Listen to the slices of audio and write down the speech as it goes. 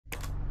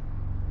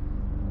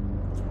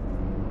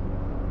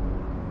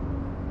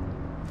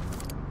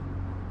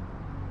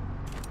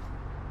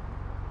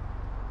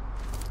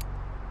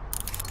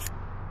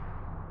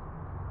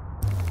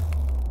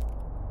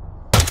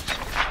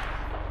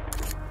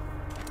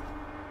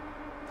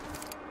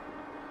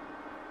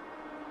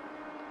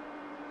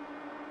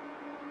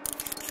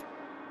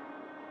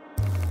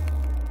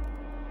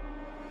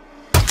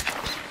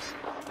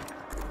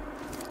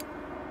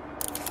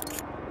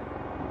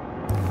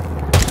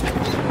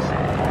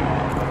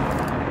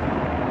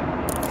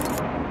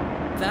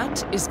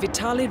That is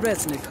Vitaly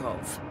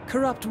Reznikov,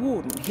 corrupt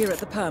warden here at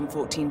the Perm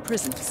 14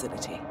 prison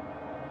facility.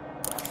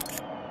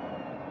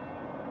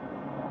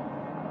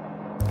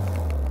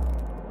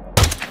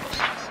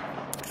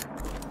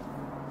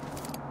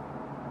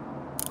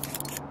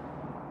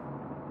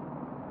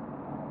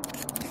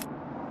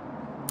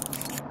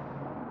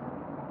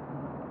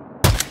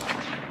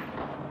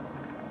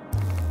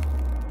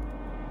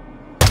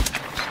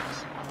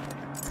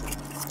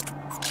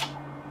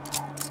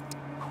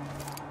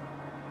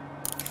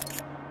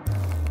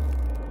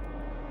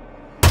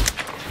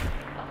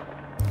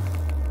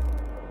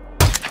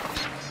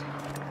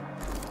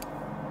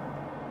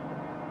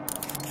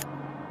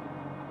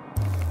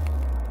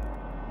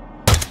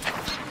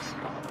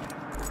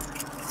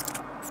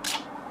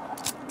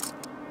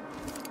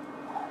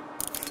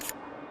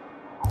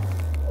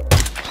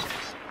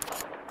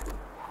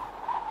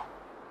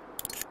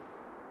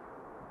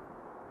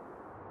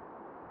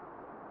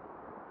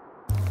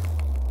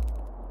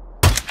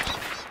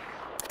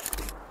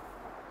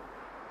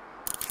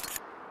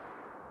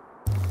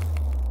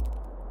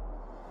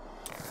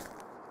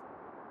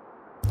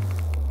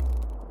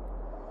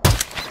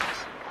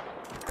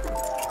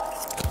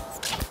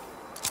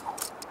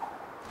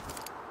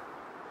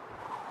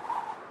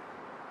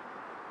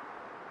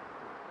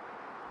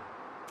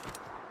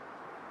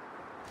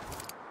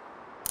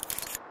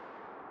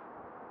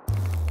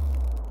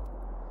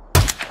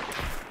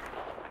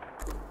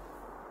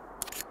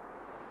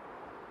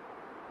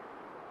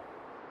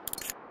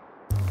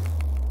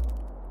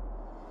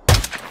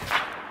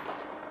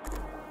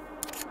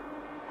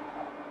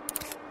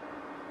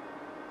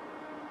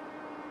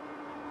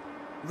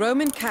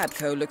 Roman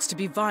Cadko looks to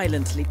be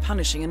violently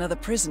punishing another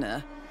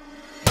prisoner.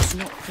 It's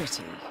not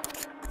pretty.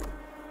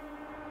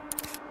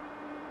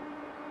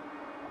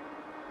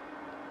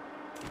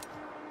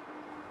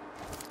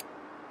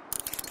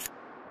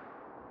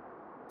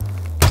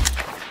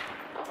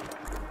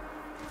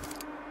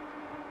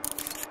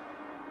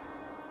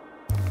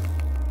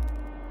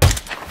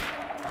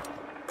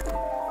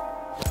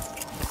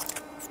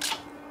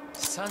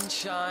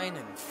 Sunshine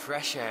and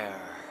fresh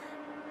air.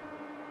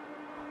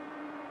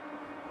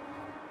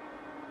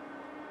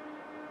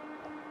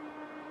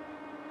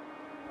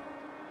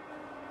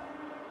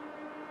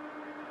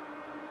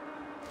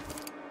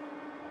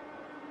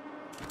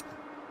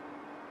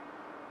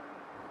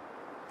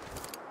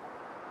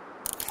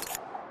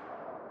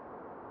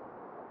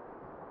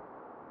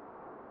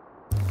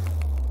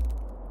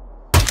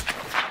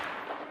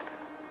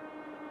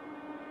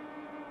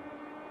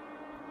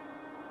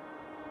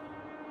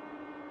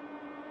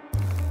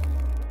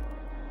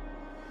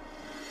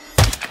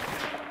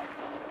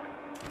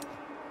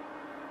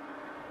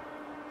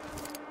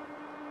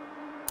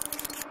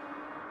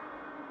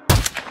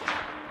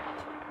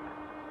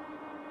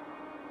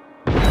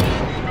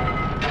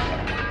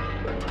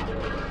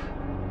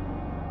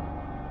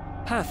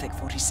 Perfect,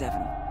 47.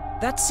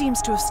 That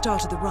seems to have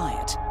started the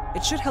riot.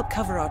 It should help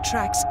cover our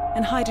tracks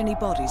and hide any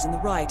bodies in the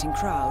rioting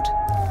crowd.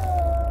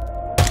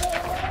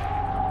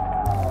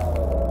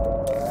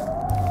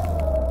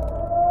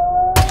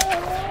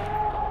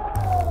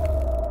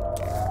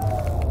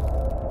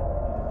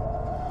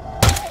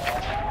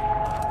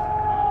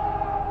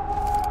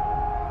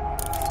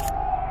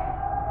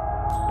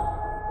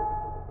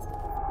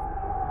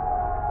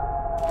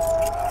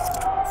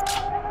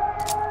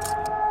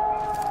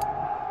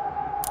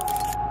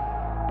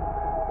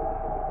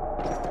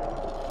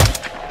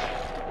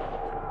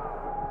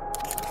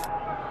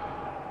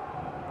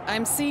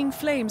 I'm seeing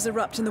flames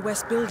erupt in the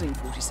west building,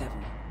 47.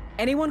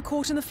 Anyone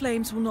caught in the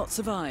flames will not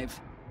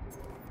survive.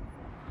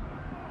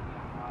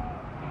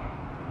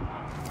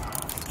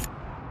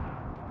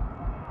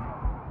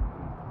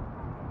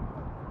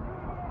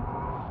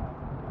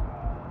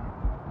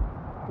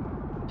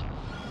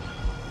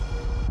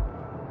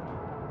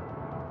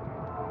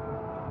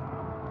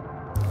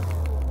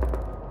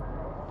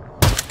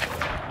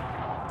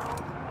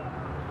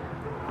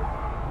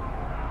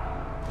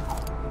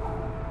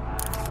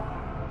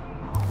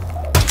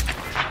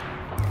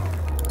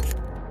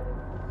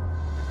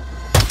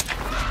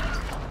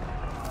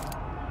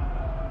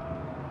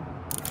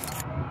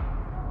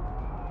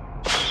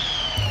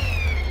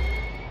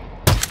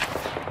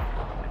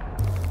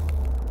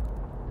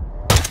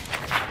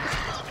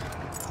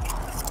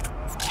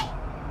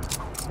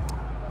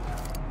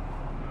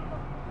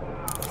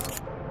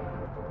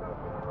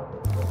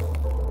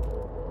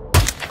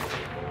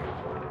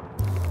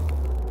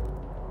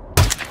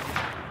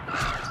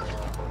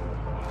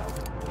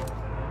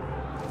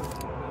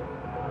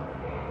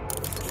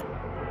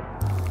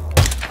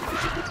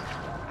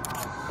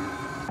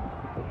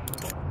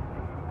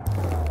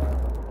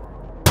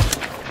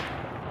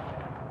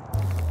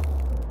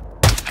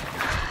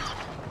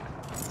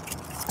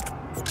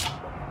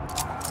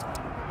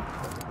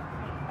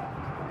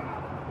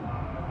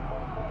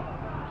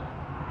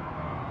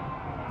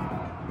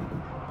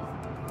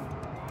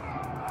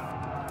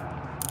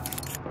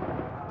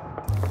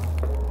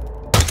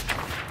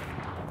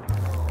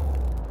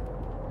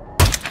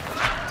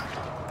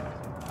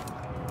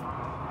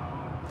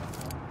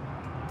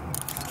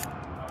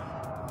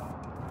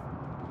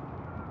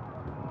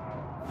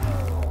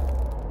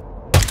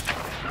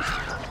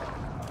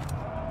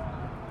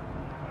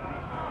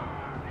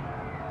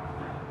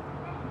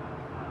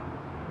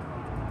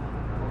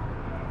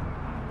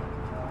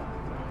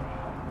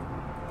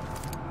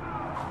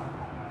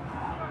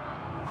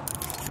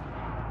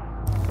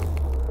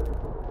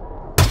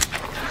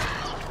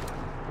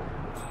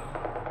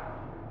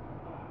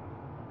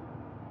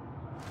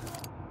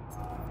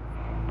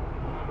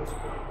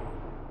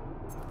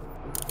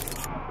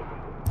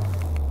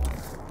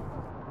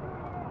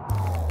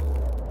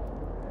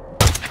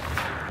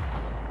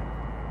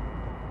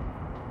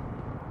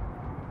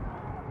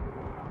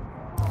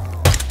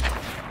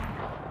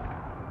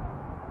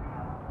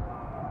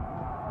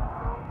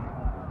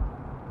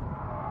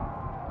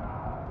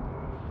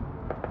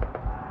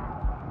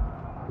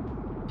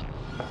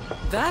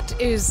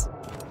 That is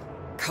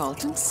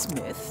Carlton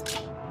Smith?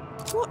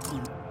 What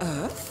on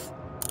earth?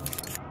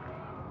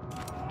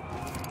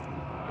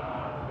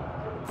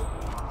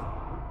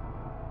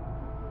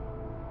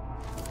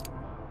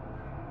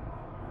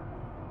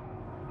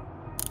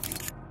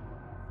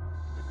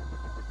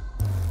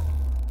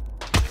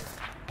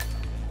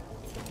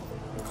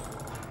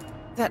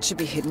 That should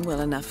be hidden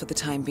well enough for the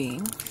time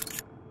being.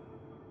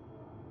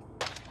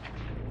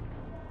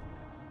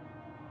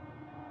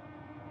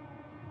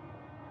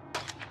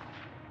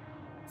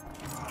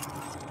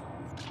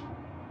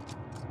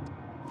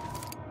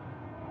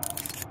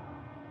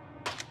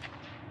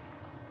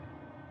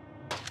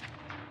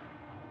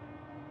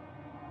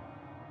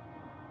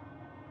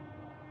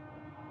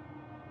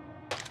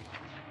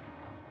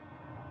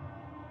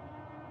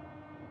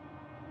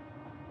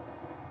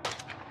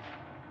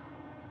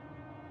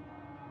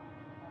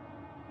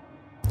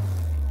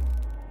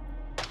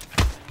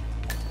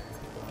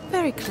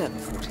 Very clever,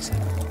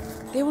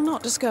 47. They will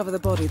not discover the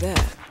body there.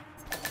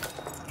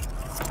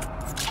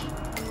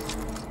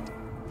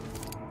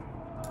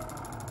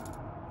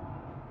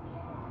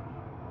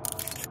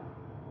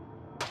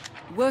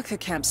 Worker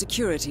camp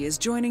security is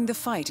joining the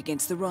fight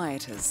against the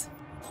rioters.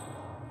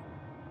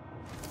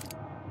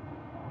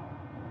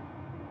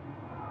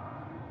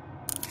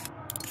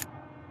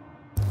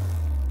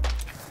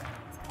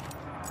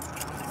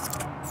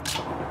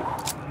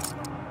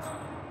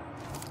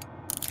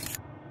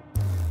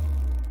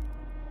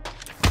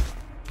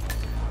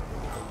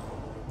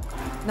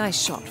 Nice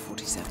shot,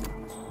 47.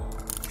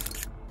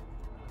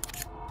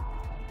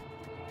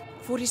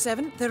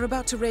 47, they're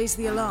about to raise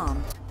the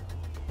alarm.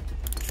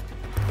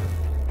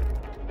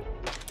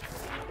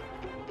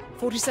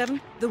 47,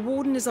 the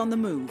warden is on the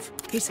move.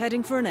 He's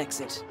heading for an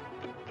exit.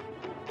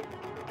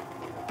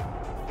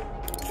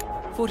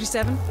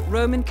 47,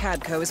 Roman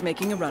Cadco is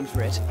making a run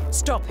for it.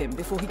 Stop him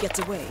before he gets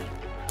away.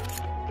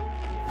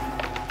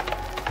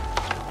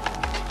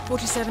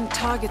 47,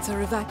 targets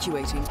are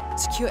evacuating.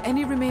 Secure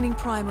any remaining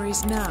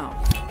primaries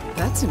now.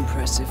 That's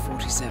impressive,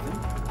 47.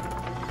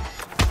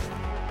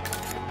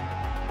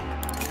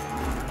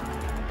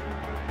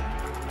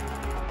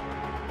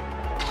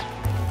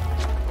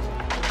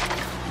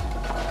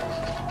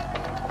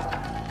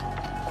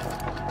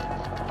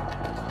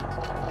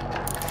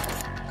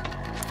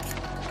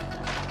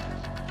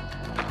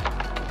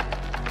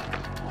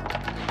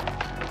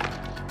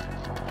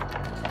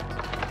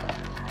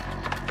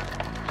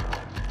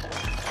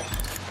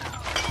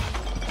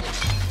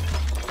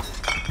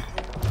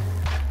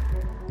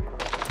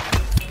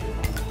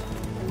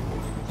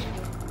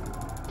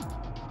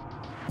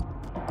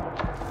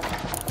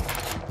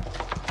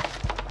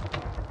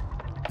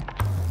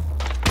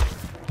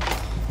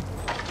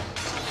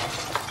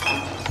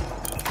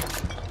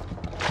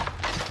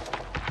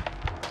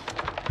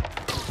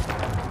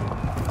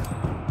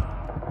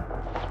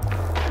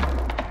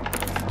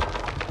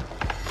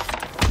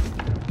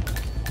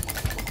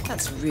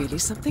 That's really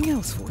something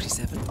else,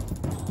 47.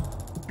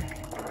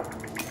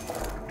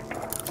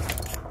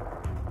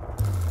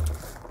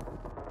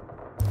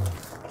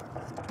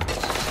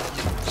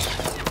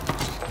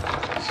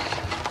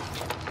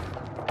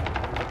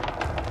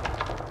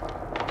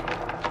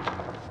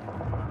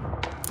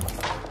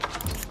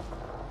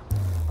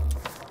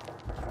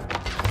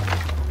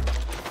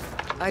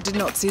 I did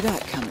not see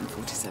that coming,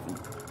 47.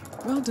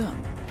 Well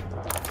done.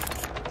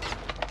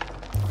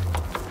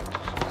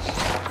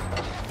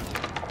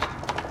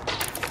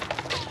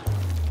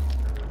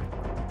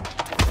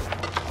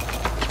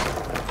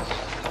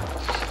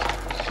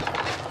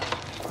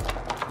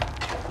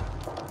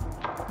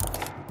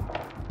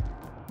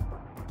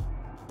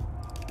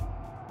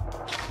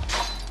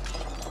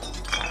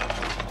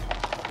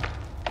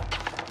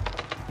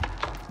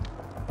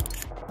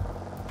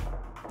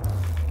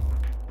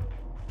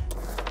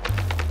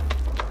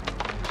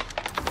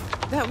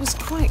 That was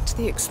quite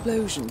the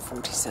explosion,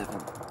 47.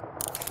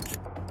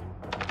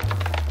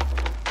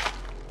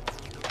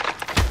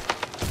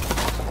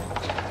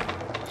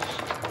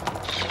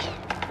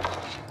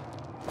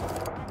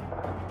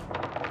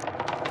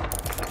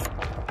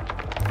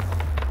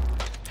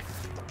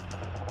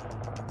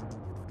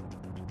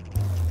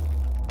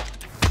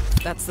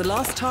 That's the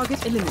last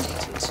target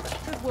eliminated.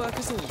 Good work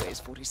as always,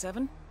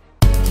 47.